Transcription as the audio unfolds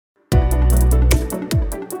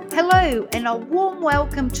Hello and a warm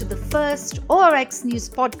welcome to the first ORX News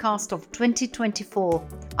podcast of 2024,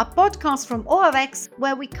 a podcast from ORX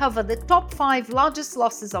where we cover the top 5 largest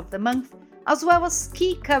losses of the month, as well as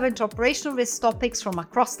key current operational risk topics from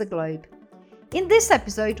across the globe. In this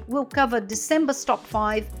episode, we'll cover December's top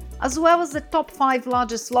 5, as well as the top 5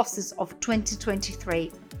 largest losses of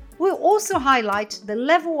 2023. We'll also highlight the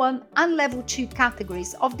Level 1 and Level 2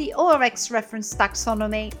 categories of the ORX reference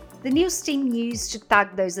taxonomy, the news team used to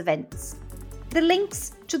tag those events. The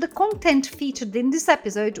links to the content featured in this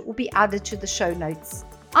episode will be added to the show notes.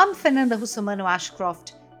 I'm Fernanda Russomano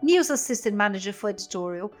Ashcroft, News Assistant Manager for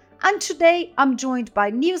Editorial, and today I'm joined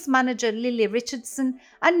by News Manager Lily Richardson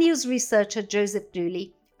and News Researcher Joseph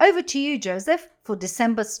Dooley. Over to you, Joseph, for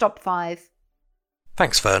December's top 5.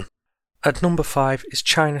 Thanks, Fern. At number 5 is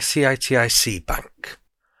China CITIC Bank.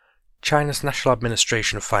 China's National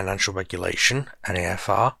Administration of Financial Regulation,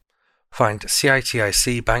 NAFR, fined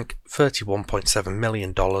CITIC Bank $31.7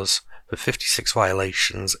 million for 56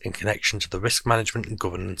 violations in connection to the risk management and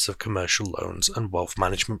governance of commercial loans and wealth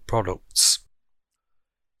management products.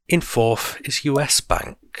 In fourth is US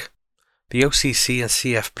Bank. The OCC and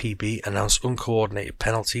CFPB announced uncoordinated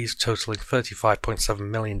penalties totaling $35.7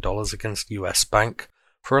 million against US Bank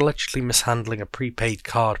for allegedly mishandling a prepaid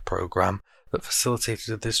card program that facilitated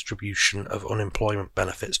the distribution of unemployment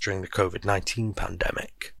benefits during the COVID-19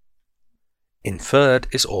 pandemic. In third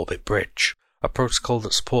is Orbit Bridge, a protocol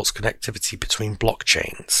that supports connectivity between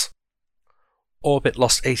blockchains. Orbit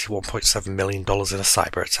lost $81.7 million in a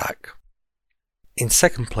cyber attack. In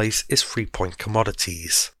second place is Freepoint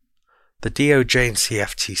Commodities. The DOJ and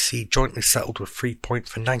CFTC jointly settled with Freepoint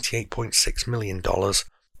for $98.6 million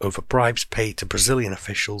over bribes paid to Brazilian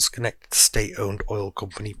officials connected to state-owned oil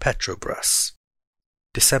company Petrobras.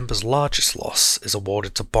 December's largest loss is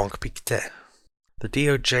awarded to Banque Pictet. The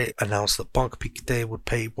DOJ announced that Banque Pictet would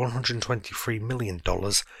pay $123 million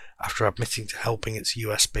after admitting to helping its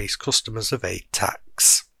US-based customers evade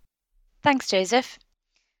tax. Thanks, Joseph.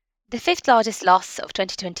 The fifth largest loss of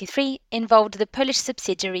 2023 involved the Polish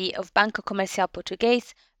subsidiary of Banco Comercial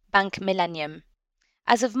Português, Bank Millennium.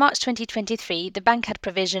 As of March 2023, the bank had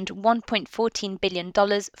provisioned $1.14 billion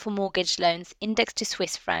for mortgage loans indexed to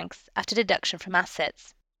Swiss francs after deduction from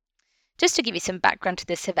assets. Just to give you some background to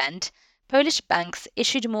this event, Polish banks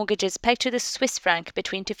issued mortgages pegged to the Swiss franc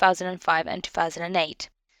between 2005 and 2008.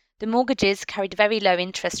 The mortgages carried very low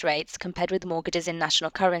interest rates compared with mortgages in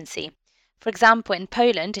national currency. For example, in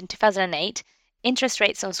Poland in 2008, interest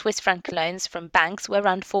rates on Swiss franc loans from banks were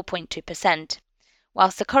around 4.2%,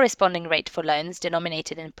 whilst the corresponding rate for loans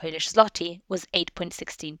denominated in Polish zloty was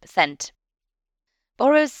 8.16%.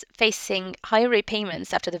 Borrowers facing higher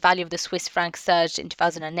repayments after the value of the Swiss franc surged in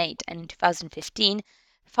 2008 and in 2015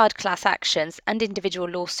 filed class actions and individual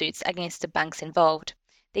lawsuits against the banks involved.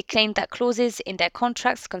 They claimed that clauses in their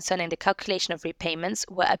contracts concerning the calculation of repayments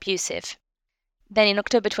were abusive. Then in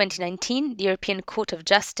October 2019, the European Court of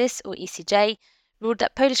Justice, or ECJ, ruled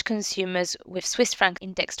that Polish consumers with Swiss franc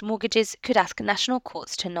indexed mortgages could ask national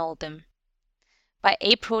courts to annul them. By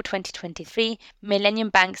April 2023, Millennium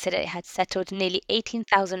Bank said it had settled nearly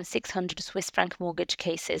 18,600 Swiss franc mortgage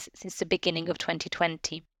cases since the beginning of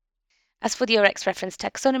 2020. As for the ORX reference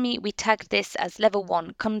taxonomy, we tagged this as Level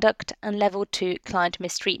 1 conduct and Level 2 client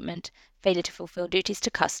mistreatment, failure to fulfill duties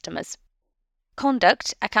to customers.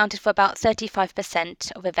 Conduct accounted for about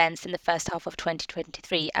 35% of events in the first half of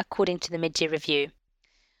 2023, according to the mid-year review.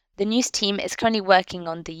 The news team is currently working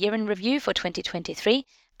on the year-end review for 2023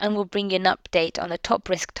 and will bring you an update on the top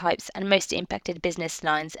risk types and most impacted business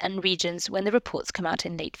lines and regions when the reports come out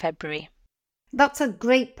in late February. That's a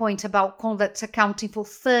great point about conduct accounting for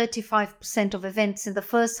 35% of events in the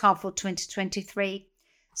first half of 2023.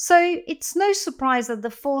 So it's no surprise that the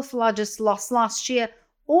fourth largest loss last year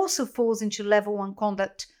also falls into Level 1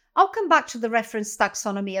 conduct. I'll come back to the reference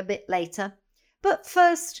taxonomy a bit later. But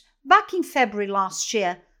first, back in February last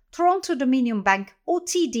year, Toronto Dominion Bank, or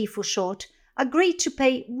TD for short, agreed to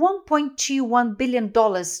pay $1.21 billion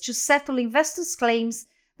to settle investors' claims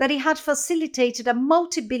that he had facilitated a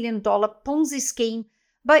multi-billion-dollar Ponzi scheme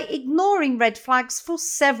by ignoring red flags for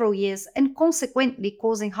several years and consequently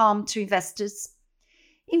causing harm to investors.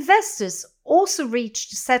 Investors also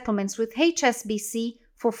reached settlements with HSBC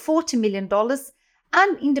for $40 million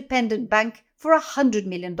and Independent Bank for $100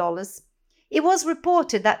 million. It was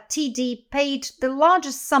reported that TD paid the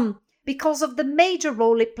largest sum because of the major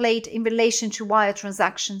role it played in relation to wire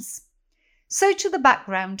transactions. So to the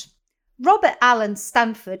background. Robert Allen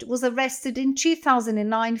Stanford was arrested in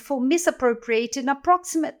 2009 for misappropriating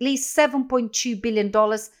approximately $7.2 billion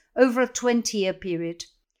over a 20-year period.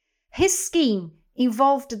 His scheme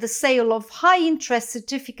involved the sale of high-interest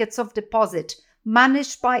certificates of deposit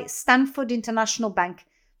managed by Stanford International Bank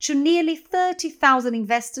to nearly 30,000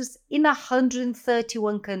 investors in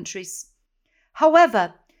 131 countries.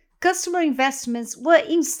 However, customer investments were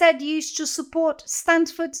instead used to support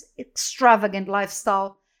Stanford's extravagant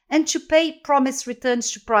lifestyle and to pay promised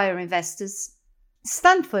returns to prior investors.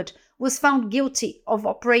 Stanford was found guilty of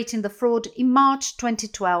operating the fraud in March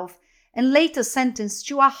 2012 and later sentenced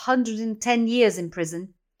to 110 years in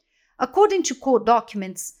prison. According to court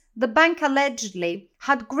documents, the bank allegedly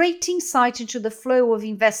had great insight into the flow of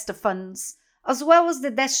investor funds, as well as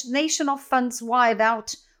the destination of funds wired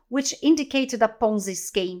out, which indicated a Ponzi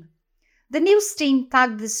scheme. The news team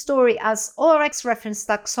tagged the story as ORX reference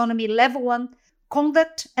taxonomy Level 1,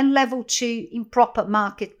 conduct, and Level 2, improper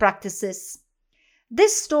market practices.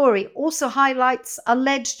 This story also highlights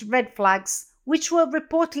alleged red flags, which were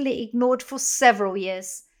reportedly ignored for several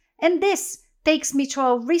years. And this takes me to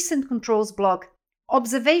our recent controls blog,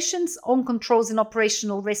 Observations on Controls and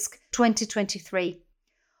Operational Risk 2023.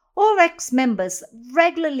 ORX members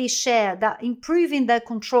regularly share that improving their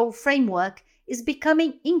control framework is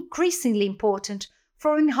becoming increasingly important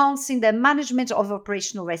for enhancing their management of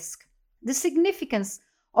operational risk. The significance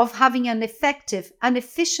of having an effective and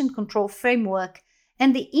efficient control framework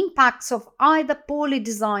and the impacts of either poorly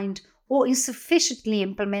designed or insufficiently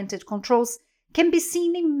implemented controls can be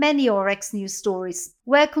seen in many ORX news stories,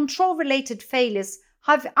 where control-related failures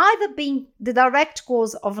have either been the direct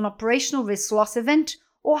cause of an operational risk loss event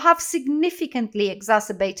or have significantly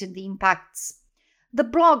exacerbated the impacts. The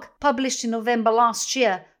blog, published in November last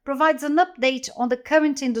year, provides an update on the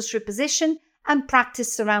current industry position and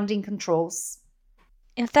practice surrounding controls.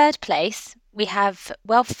 In third place, we have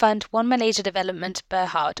Wealth Fund One Malaysia Development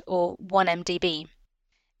Berhad, or 1MDB.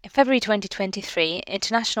 In February 2023,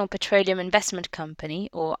 International Petroleum Investment Company,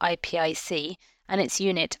 or IPIC, and its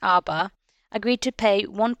unit, ABA, agreed to pay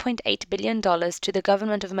 $1.8 billion to the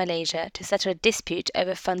government of Malaysia to settle a dispute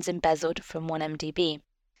over funds embezzled from 1MDB.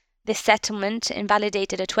 This settlement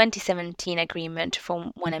invalidated a 2017 agreement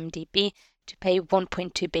from 1MDB to pay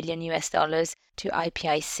 $1.2 billion to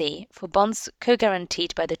IPIC for bonds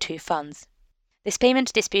co-guaranteed by the two funds. This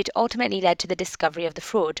payment dispute ultimately led to the discovery of the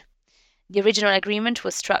fraud. The original agreement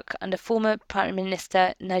was struck under former Prime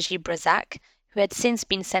Minister Najib Razak, who had since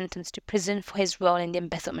been sentenced to prison for his role in the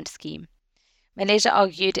embezzlement scheme. Malaysia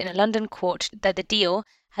argued in a London court that the deal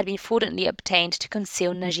had been fraudulently obtained to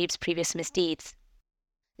conceal Najib's previous misdeeds.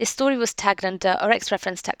 This story was tagged under ORX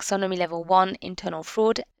reference taxonomy Level 1, internal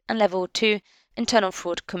fraud, and Level 2, internal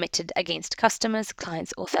fraud committed against customers,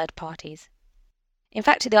 clients, or third parties. In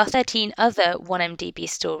fact, there are 13 other 1MDB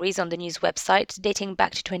stories on the news website dating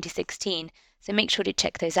back to 2016, so make sure to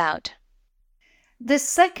check those out. The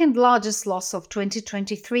second largest loss of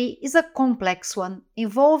 2023 is a complex one,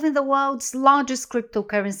 involving the world's largest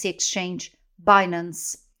cryptocurrency exchange,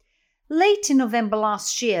 Binance. Late in November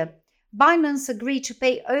last year, Binance agreed to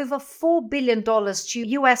pay over $4 billion to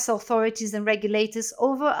US authorities and regulators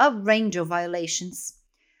over a range of violations.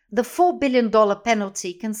 The $4 billion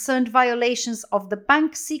penalty concerned violations of the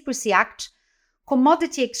Bank Secrecy Act,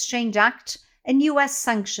 Commodity Exchange Act, and US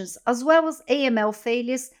sanctions, as well as AML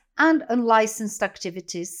failures and unlicensed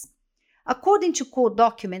activities. According to court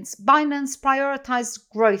documents, Binance prioritized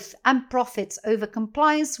growth and profits over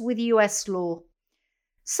compliance with US law.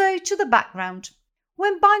 So, to the background.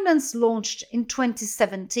 When Binance launched in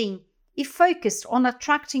 2017, it focused on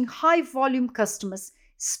attracting high-volume customers,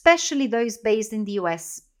 especially those based in the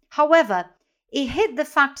US. However, it hid the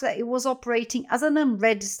fact that it was operating as an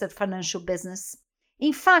unregistered financial business.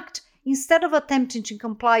 In fact, instead of attempting to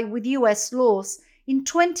comply with US laws, in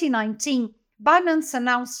 2019, Binance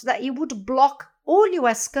announced that it would block all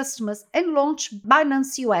US customers and launch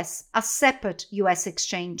Binance US, a separate US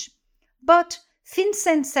exchange. But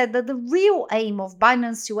FinCEN said that the real aim of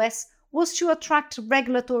Binance US was to attract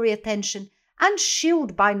regulatory attention and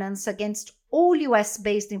shield Binance against all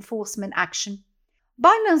US-based enforcement action.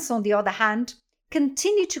 Binance, on the other hand,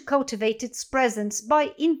 continued to cultivate its presence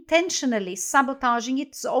by intentionally sabotaging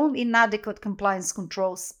its own inadequate compliance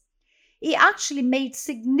controls. It actually made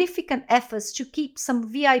significant efforts to keep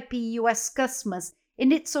some VIP US customers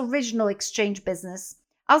in its original exchange business,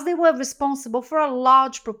 as they were responsible for a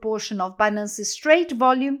large proportion of Binance's trade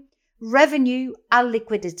volume, revenue, and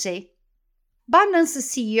liquidity. Binance's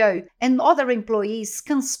CEO and other employees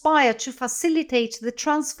conspired to facilitate the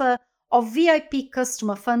transfer of VIP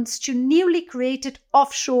customer funds to newly created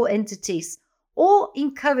offshore entities, or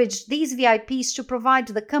encouraged these VIPs to provide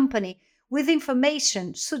the company with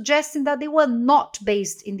information suggesting that they were not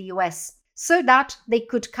based in the US, so that they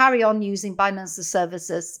could carry on using Binance's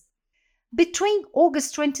services. Between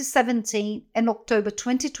August 2017 and October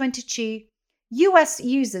 2022, US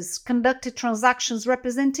users conducted transactions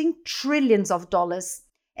representing trillions of dollars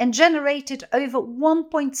and generated over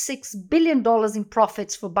 $1.6 billion in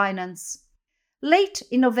profits for Binance. Late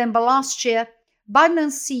in November last year,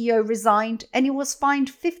 Binance CEO resigned and he was fined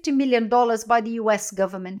 $50 million by the US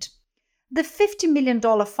government. The $50 million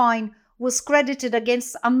fine was credited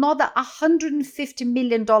against another $150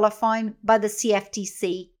 million fine by the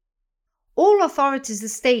CFTC. All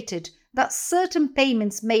authorities stated that certain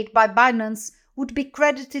payments made by Binance would be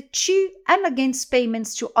credited to and against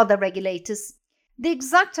payments to other regulators. The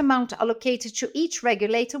exact amount allocated to each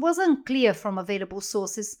regulator was unclear from available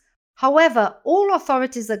sources. However, all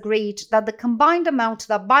authorities agreed that the combined amount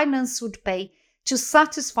that Binance would pay to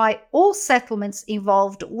satisfy all settlements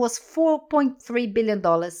involved was $4.3 billion.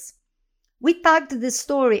 We tagged this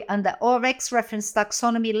story under ORX reference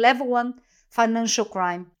taxonomy Level 1, financial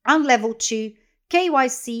crime, and Level 2,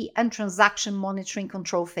 KYC and transaction monitoring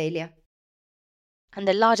control failure. And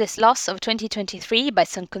the largest loss of 2023 by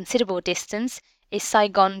some considerable distance is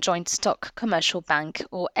Saigon Joint Stock Commercial Bank,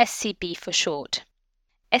 or SCB for short.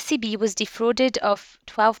 SCB was defrauded of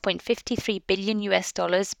 $12.53 billion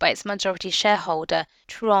by its majority shareholder,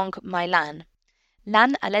 Truong My Lan.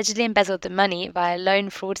 Lan allegedly embezzled the money via a loan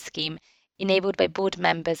fraud scheme enabled by board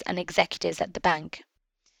members and executives at the bank.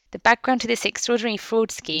 The background to this extraordinary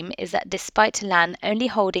fraud scheme is that despite Lan only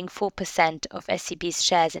holding 4% of SCB's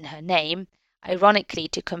shares in her name, ironically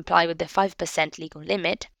to comply with the 5% legal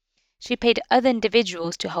limit, she paid other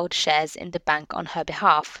individuals to hold shares in the bank on her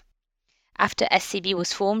behalf. After SCB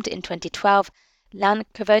was formed in 2012, Lan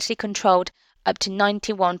covertly controlled up to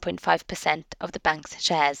 91.5% of the bank's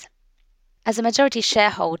shares. As a majority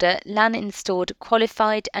shareholder, Lan installed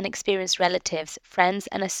qualified and experienced relatives, friends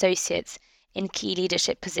and associates in key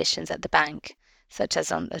leadership positions at the bank, such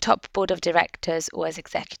as on the top board of directors or as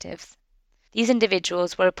executives. These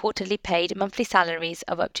individuals were reportedly paid monthly salaries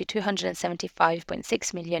of up to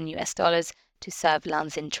 $275.6 million to serve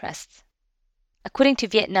Lan's interests. According to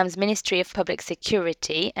Vietnam's Ministry of Public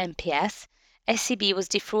Security, MPS, SCB was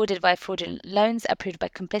defrauded by fraudulent loans approved by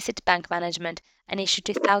complicit bank management and issued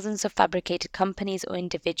to thousands of fabricated companies or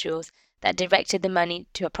individuals that directed the money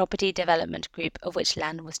to a property development group of which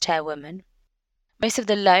Lan was chairwoman. Most of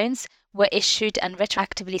the loans were issued and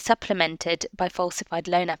retroactively supplemented by falsified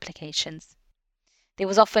loan applications. There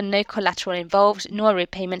was often no collateral involved, nor a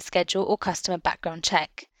repayment schedule or customer background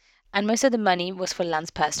check, and most of the money was for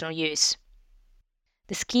Lan's personal use.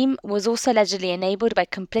 The scheme was also allegedly enabled by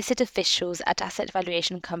complicit officials at asset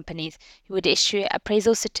valuation companies who would issue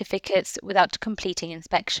appraisal certificates without completing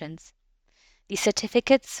inspections. These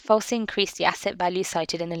certificates falsely increased the asset value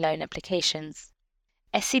cited in the loan applications.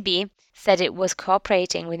 SCB said it was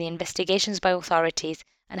cooperating with the investigations by authorities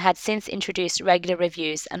and had since introduced regular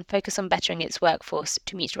reviews and focused on bettering its workforce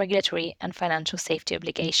to meet regulatory and financial safety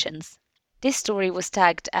obligations. This story was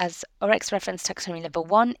tagged as ORX reference taxonomy Level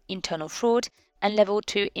 1, internal fraud, and Level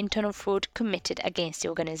 2, internal fraud committed against the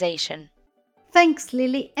organization. Thanks,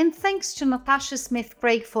 Lily, and thanks to Natasha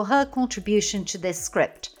Smith-Craig for her contribution to this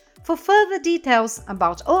script. For further details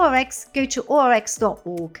about ORX, go to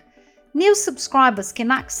orx.org. New subscribers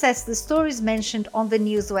can access the stories mentioned on the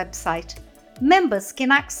news website. Members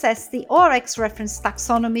can access the ORX reference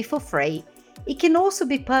taxonomy for free. It can also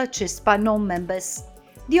be purchased by non-members.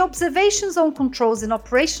 The Observations on Controls in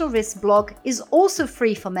Operational Risk blog is also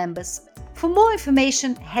free for members. For more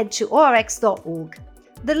information, head to orx.org.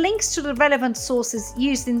 The links to the relevant sources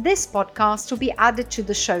used in this podcast will be added to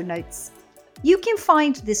the show notes. You can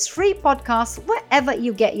find this free podcast wherever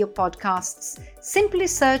you get your podcasts. Simply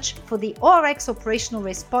search for the ORX Operational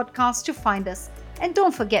Risk podcast to find us, and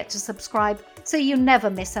don't forget to subscribe so you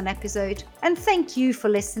never miss an episode. And thank you for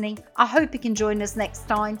listening. I hope you can join us next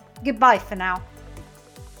time. Goodbye for now.